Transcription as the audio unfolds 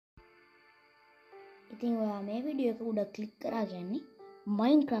ඉතින් ඔයා මේ වීඩියෝ එක උඩ ක්ලික් කරා කියන්නේ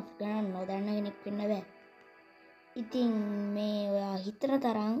Minecraft ගැන නොදන්න කෙනෙක් වෙන්න බෑ. ඉතින් මේ ඔයා හිතන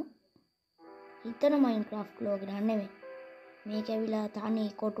තරම් හිතන Minecraft ලෝකෙ නෙමෙයි. මේක ඇවිල්ලා තනි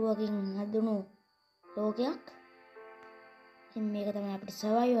කොටුවකින් හදුණු ලෝකයක්. ඉතින් මේක තමයි අපිට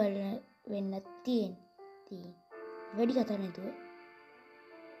survival වෙන්න තියෙන්නේ. වැඩි කතා නැතුව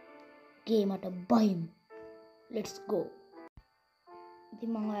ගේමට බයිමු. Let's go. ඉතින්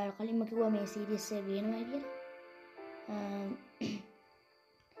මම ඔයාලට කලින්ම කිව්වා මේ සීරීස් එක ගේනවා කියලා.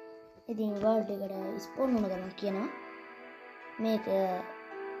 ඉතින් වර්ල්ඩ් එකට ස්පෝන් වුණ ගමන් කියනවා මේක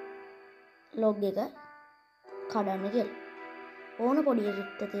ලොග් එක කඩන්න කියලා. ඕන පොඩි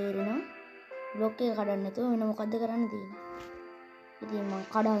එකෙක්ට තේරෙනවා බ්ලොක් එක කඩන්න නැතුව වෙන මොකද්ද කරන්න තියෙන්නේ. ඉතින් මම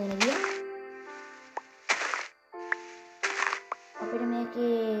කඩාගෙන ගියා. අපිට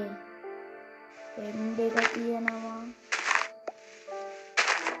මේකේ එන්ඩ් එක තියෙනවා.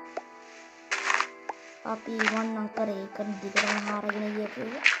 අපි වන්නම් කරේ එක දිගටම හරගෙන ගියපු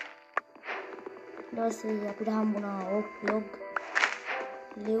එක. ඊට පස්සේ අපිට හම්බුණා ඕක් ලොග්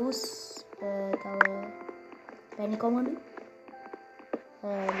ලිව්ස් තව පැණි කොමඩු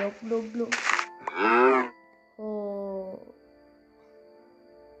ලොග්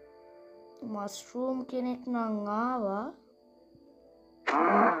මස්රූම් කෙනෙක් නම් ආවා.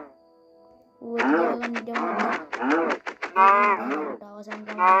 ඌ තියාගන්න ඉඩ මට අවසන්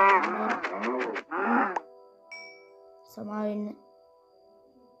සමා වෙන්න.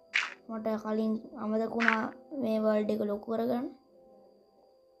 මට කලින් අමතක වුණා මේ වර්ල්ඩ් එක ලොකු කරගන්න.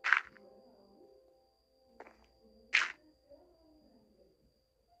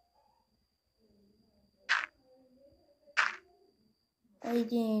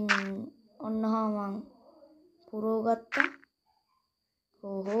 ඉතින් ඔන්නහා මං පුරව ගත්තා.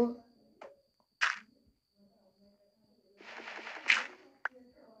 හොහෝ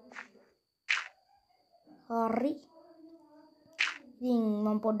හරි. ඉතින්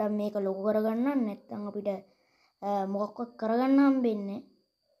මම පොඩ්ඩක් මේක ලොකු කරගන්නම් නැත්නම් අපිට මොකක්වත් කරගන්න හම්බෙන්නේ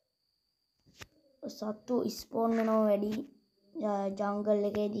සත්තු ස්පෝන් වෙනවා වැඩි ජංගල්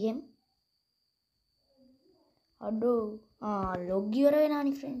එකේදී එහෙම. අඩෝ ලොග් ඉවර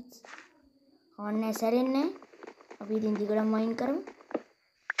වෙනානි ෆ්‍රෙන්ඩ්ස්. කවන්නේ සැරෙන්නේ. අපි ඉතින් දිගටම මයින් කරමු.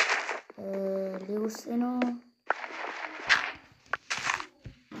 ලිව්ස් එනවා.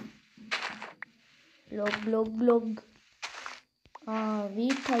 ලොග්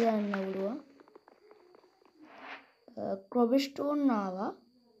වීට් හදන්න උරුවා. කොබස්ටෝන් ආවා.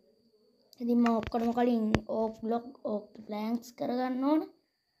 ඉතින් මම ඔක්කොම කලින් ඕක් බ්ලොක් ඕක් ප්ලෑන්ක්ස් කරගන්න ඕන.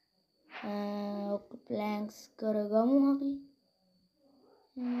 ඕක් ප්ලෑන්ක්ස් කරගමු අපි.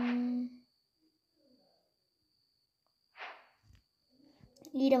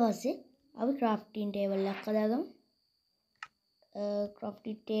 ඊට පස්සේ අපි ක්‍රාෆ්ටින් ටේබල් එකක් හදාගමු.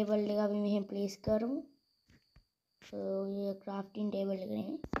 ක්‍රාෆ්ටින් ටේබල් එක අපි මෙහෙම ප්ලේස් කරමු. ඔය ක්‍රාෆ්ටින් ටේබල් එක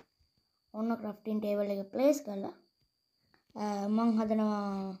නෙමෙයි. ඔන්න ක්‍රාෆ්ටින් ටේබල් එක ප්ලේස් කරලා මම හදනවා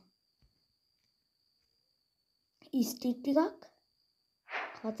ස්ටික් ටිකක්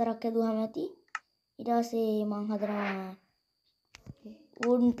 4ක් ඇදුවම ඇති. ඊට පස්සේ මම හදනවා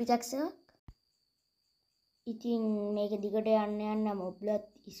වුඩන් පිකැක්ස් එකක්. ඉතින් මේක දිගට යන්න මොබ්ලත්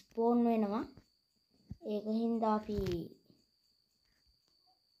ස්පෝන් වෙනවා. ඒක හින්දා අපි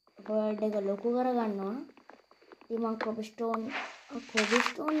වර්ල්ඩ් එක ලොකු කරගන්න ඕන. ඉතින් මම කොබස්ටෝන්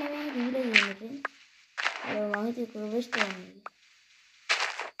නෙමෙයි දීලා ඉන්නේ. මම හිතුවේ කොබස්ටෝන් නෙමෙයි.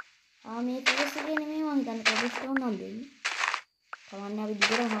 මේ කොබස්ටෝන් නෙමෙයි මම හිතන්නේ කොබස්ටෝන් හම්බෙන්නේ. කවන්නේ අපි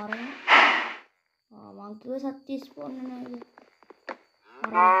දිගට හරගෙන. මං කිව්ව සත්‍ය ස්පෝන් වෙනවා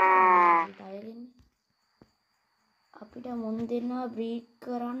කියලා. අපිට මුන් දෙන්නවා බ්‍රීඩ්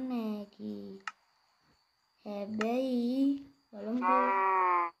කරන්න කි. හැබැයි බලමුකෝ.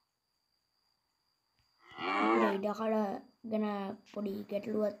 ඉඩකඩ ගැන පොඩි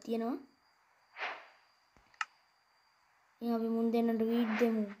ගැටලුවක් තියෙනවා. ඉතින් අපි මුන් දෙන්නට බ්‍රීඩ්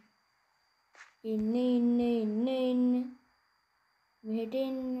දෙමු. ඉන්න මෙහෙට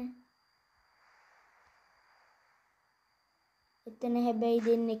එන්න. එතන හැබැයි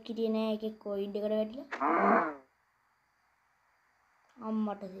දෙන්නෙක් හිටියේ නෑ. එකෙක් කොයිඩ් එකට වැටිලා.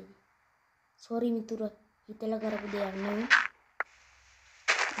 අම්මට දෙවි. සෝරි මිතුර හිතලා කරපු දෙයක් නෙවෙයි.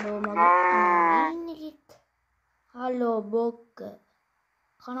 මගේ එකෙක්. හලෝ බොක්ක.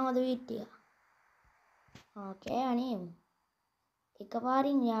 කනවද වීට්ටිය? කෑවනේ.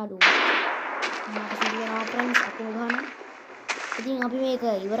 එකපාරින් යාළුවෝ. මට සිදුවෙනවා ෆ්‍රෙන්ඩ්ස් අකුණු ගන්න. ඉතින් අපි මේක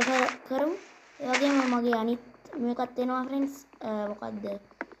ඉවර කරමු. ඒ වගේම මගේ අනිත් මේකත් එනවා ෆ්‍රෙන්ඩ්ස්. මොකද්ද?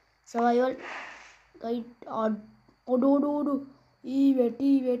 survival guide ඔඩ වැටි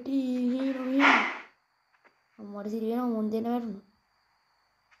හීනෝ. මට සිදුවෙනවා මුන් දෙන්න වැටුණා.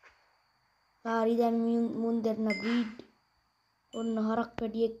 හරි දැන් මුන් දෙන්න බ්‍රීඩ් ඔන්න හරක්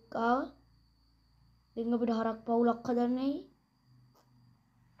පැටියෙක් ආවා. දැන් අපිට හරක් පවුලක් හදන්නයි.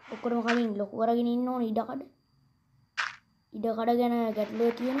 ඔක්කොම කලින් ලොකු කරගෙන ඉන්න ඕනේ ඉඩකඩ. ඉඩකඩ ගැන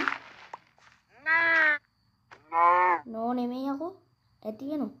ගැටලුව තියෙනවා. නෝ නෙමෙයි යකෝ. ඇති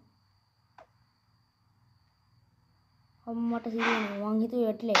වෙනවා. අම්මට සිරියනවා. මං හිතුවේ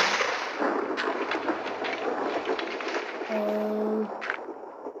වැටලේ.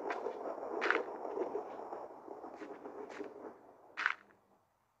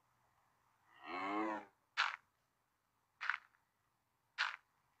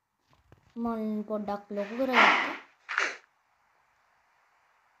 මං පොඩ්ඩක් ලොකු කරගත්තා.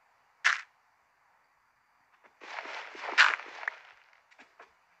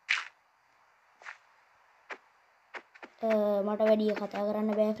 මට වැඩිය කතා කරන්න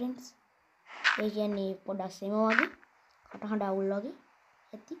බෑ ෆ්‍රෙන්ඩ්ස්. ඒ කියන්නේ පොඩ්ඩක් සෙම වගේ කටහඬ අවුල් වගේ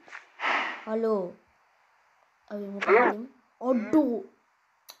ඇති. හලෝ. අපි මොකද? ඔඩෝ.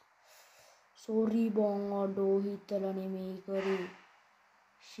 සෝරි බං ඔඩෝ හිතලා නෙමෙයි කරේ.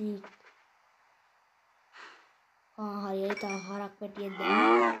 ෂීට්. හරි තා හරක් පැටියෙක්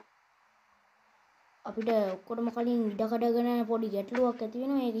දැන්. අපිට ඔක්කොටම කලින් ඉඩකඩ ගැන පොඩි ගැටලුවක් ඇති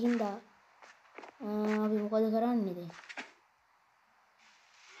වෙනවා. ඒක හින්දා අපි මොකද කරන්නේ දැන්?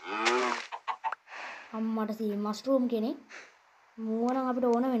 අම්මට සී මස්රූම් කෙනෙක් මූවනම් අපිට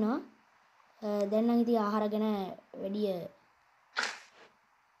ඕන වෙනවා. දැන් නම් ඉතින් ආහාර ගැන වැඩි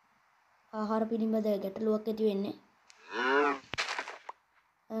ආහාර පිළිබඳ ගැටලුවක් ඇති වෙන්නේ.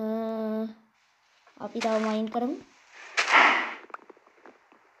 අපි තව මයින් කරමු.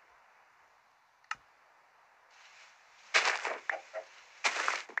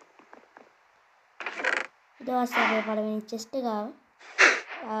 ඊට පස්සේ අපේ පළවෙනි චෙස්ට් එක ආවා.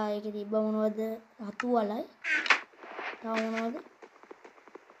 ඒකේ තිබ්බ මොනවද? රතු වලයි. තව මොනවද?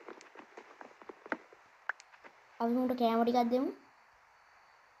 අපි උන්ට කැම ටිකක් දෙමු.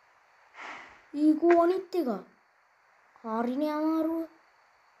 ඊකෝ අනිත් එක. හරිනේ අමාරුව.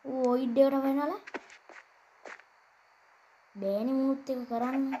 ඔයිඩ් එකට වෙනලා. බෑනේ මුත් එක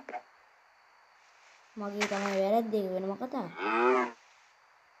කරන්න. මගේ තමයි වැරද්ද ඒක වෙනම කතාවක්.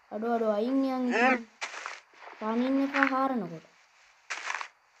 අඩෝ අයින් යන් ඉතින්. පනින්න එපා හාරනකොට.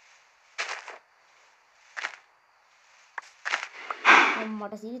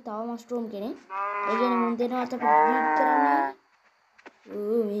 මට සිරි තව මස්ට්‍රූම් කෙනෙක්. ඒ කියන්නේ මුන් දෙනවත් අපිට බ්‍රීඩ් කරන්නේ.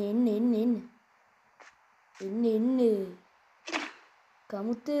 එන්න.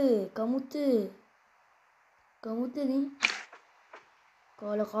 කමුතේ.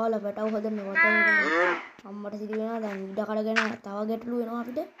 කාලා පැටව හදන්න වටව. අම්මට සිරි වෙනවා දැන් ඉඩකඩ ගැන තව ගැටලු වෙනවා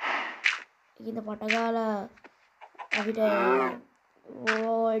අපිට. ඒකින්ද පට ගාලා අපිට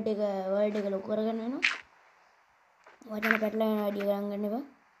වර්ල්ඩ් එක ලොකු කරගන්න වෙනවා. වචන පැටලෙන වැඩි ගණන් ගන්න එපා.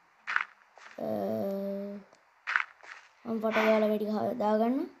 මම පට ගාලා වැඩි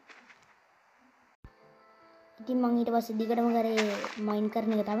දාගන්න. ඉතින් මම ඊට පස්සේ දිගටම කරේ මයින්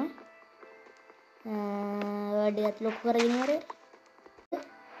කරන එක තමයි. වර්ල්ඩ් එකත් ලොකු කරගෙන ඉවරයි.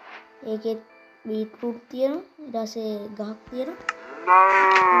 ඒකෙත් බීට්රූට් තියෙනවා. ඊට පස්සේ ගහක් තියෙනවා.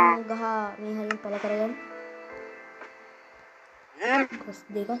 ගහ මේ හරියට පළ කරගන්න. ගස්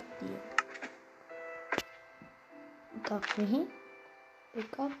දෙකක් තියෙනවා. එකක් මෙහි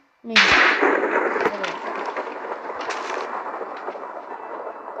එකක් මෙහි.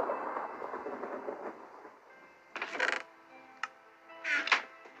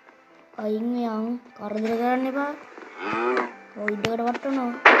 අයින් යන් කරදර කරන්න එපා. ඔය ඉඩකට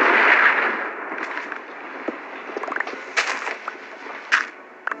වටනවා.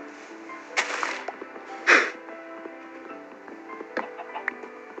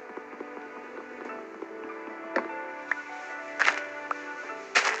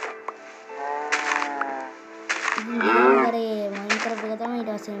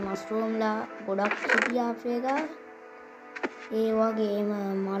 මස්රූම්ලා ගොඩක් හිටියා අපේ ගා. ඒ වගේම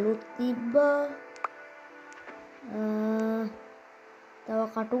මලුත් තිබ්බා. තව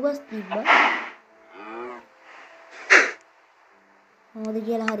කටුගස් තිබ්බා. මොකද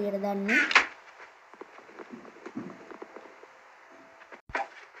කියලා හරියට දන්නේ.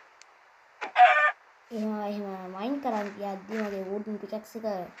 එහෙම මයින් කරන් කියද්දි මගේ වුඩන් පිකැක්ස් එක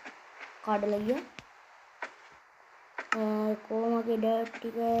කඩලා ගියා. කොමගේ ඩර්ට්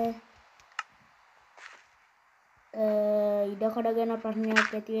ටික ඉඩකඩ ගැන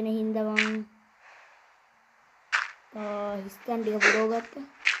ප්‍රශ්නයක් ඇති වෙන හින්දා මං හිස්තැන් ටික පුරව ගත්තා.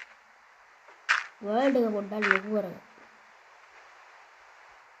 වර්ල්ඩ් එක පොඩ්ඩක් ලොකු කරගත්තා.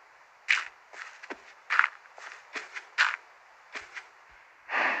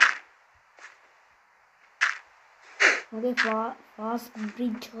 මගේ ෆාස්ට්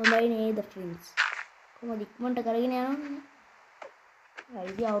බ්‍රිජ් හොඳයි නේද ෆ්‍රෙන්ඩ්ස්? කොහොමද ඉක්මනට කරගෙන යනවනේ.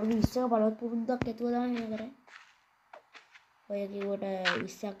 ඉතින් අවුරුදු 20ක බලවත් පුරුද්දක් ඇතුව තමයි මේ කරන්නේ. ඔය කිව්වට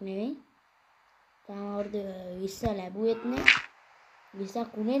 20ක් නෙවෙයි. තාම අවුරුදු 20 ලැබුවෙත් නෑ.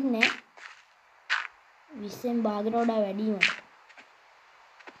 20ක් උනේත් නෑ. 20න් භාගයට වඩා වැඩි වුණා.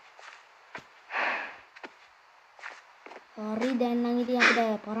 හරි දැන් නම් ඉතින්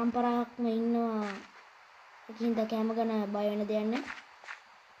අපිට පරම්පරාවක්ම ඉන්නවා. ඒකින්ද කැම ගැන බය වෙන දෙයක් නෑ.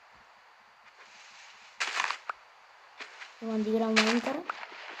 මම දිගටම මයින් කරා.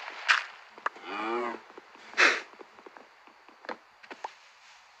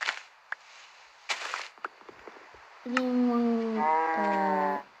 ඉතින්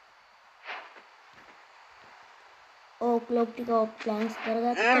ක්ලොක් ටික ප්ලෑන්ස්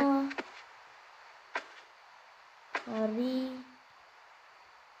කරගත්තා. හරි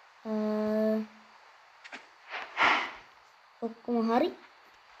ඔක්කොම හරි.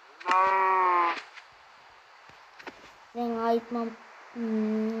 දැන් ආයිත් මම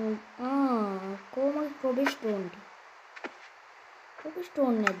කොහොමද කොබස්ටෝන්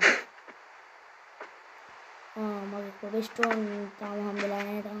නැද්ද? මගේ කොබස්ටෝන් තාම හම්බෙලා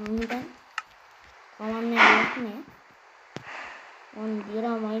නැහැ. තාම හිතන්නේ කවන්නේ නැහැ. මම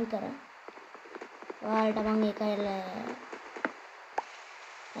දිගටම මයින් කරා. ඔයාලට මම ඒකල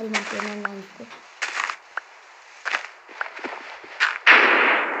හරි මම කියන්නම් ඉතින්.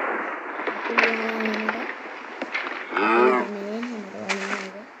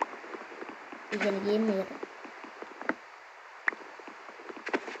 ඉතින් ගේම් එකට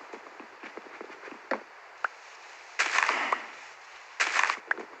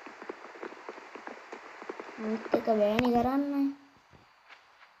මේක වැණි කරන්න.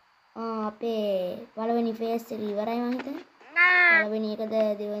 අපේ පළවෙනි ෆේස් එක ඉවරයි මම හිතන්නේ. පළවෙනි එකද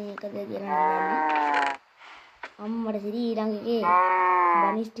දෙවෙනි එකද කියලා නෑ. අම්මට ශ්‍රී ළඟේ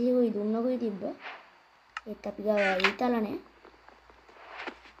බනිස්ටිකුයි දුන්නකුයි තිබ්බ. ඒත් අපි ගාව ඊතල නෑ.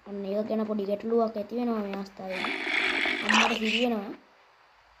 අන්න ඒක ගැන පොඩි ගැටලුවක් ඇති වෙනවා මේ අවස්ථාවේදී. අම්මට ශ්‍රී වෙනවා.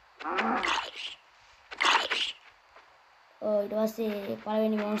 ඊට පස්සේ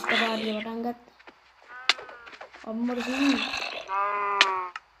පළවෙනි මොන්ස්ටර් පාර්ටිය පටන් ගත්තා. අම්මට ශ්‍රී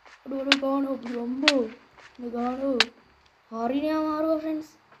අඩු ගානෝ බම්බෝ ගානෝ හරිනේ අමාරුව ෆ්‍රෙන්ඩ්ස්.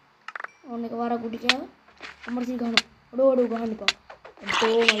 ඕන එක වර කුටි කෑව. අම්මට ශ්‍රී ගානෝ අඩු ගහන්න එපා.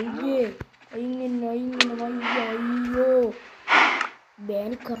 අඩෝ අයියේ අයින් එන්න මයියා අයියෝ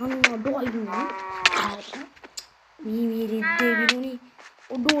බෑනි කරන්න අඩෝ අයින්නේ. මේ රිද්දේ විනුනි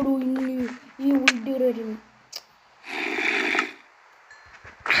අඩෝ ඉන්නේ ඊ උඩරෙන්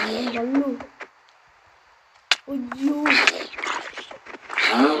අයින් බල්ලු ඔයෝ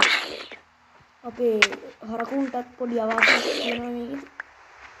අපේ හරකුන්ටත් පොඩි අවාසයක් තියෙනවා මේකේ.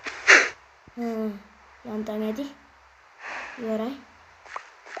 යන්තම් ඇති ඉවරයි.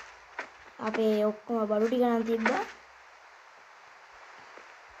 අපේ ඔක්කොම බඩු ටික නම් තිබ්බා.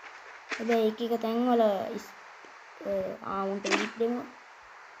 හැබැයි එක එක තැන්වල උන්ට ඉත් දෙමු.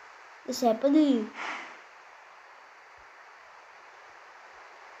 ඒ සැපද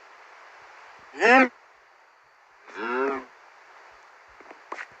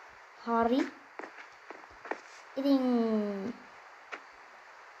හරි.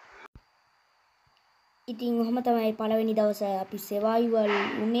 ඉතින් ඔහම තමයි පළවෙනි දවස අපි සර්වයිවල්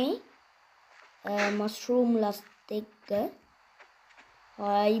උනේ මස්රූම් ලස්ත් එක්ක.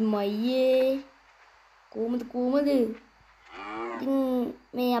 හයි මයියේ කොහමද ඉතින්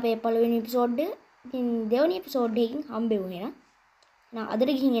මේ අපේ පළවෙනි එපිසෝඩ් එක. ඉතින් දෙවෙනි එපිසෝඩ් එකකින් හම්බෙමු එහෙනම්. එහෙනම්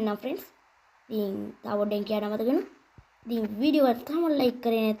අදට ගිහින් එන්නම් ෆ්‍රෙන්ඩ්ස්. ඉතින් තව පොඩ්ඩක් කියන්න මතකන. ඉතින් වීඩියෝ එක තාම ලයික්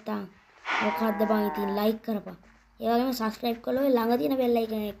කරේ නැත්නම් මොකද්ද බං ඉතින් ලයික් කරපන්. ඒ වගේම සබ්ස්ක්‍රයිබ් කරලා ඔය ළඟ තියෙන බෙල්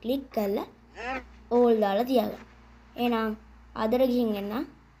අයිකන් එක ක්ලික් කරලා ඕල් දාලා තියාගන්න. එහෙනම් අදට ගිහින් එන්න.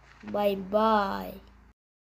 බයි බයි.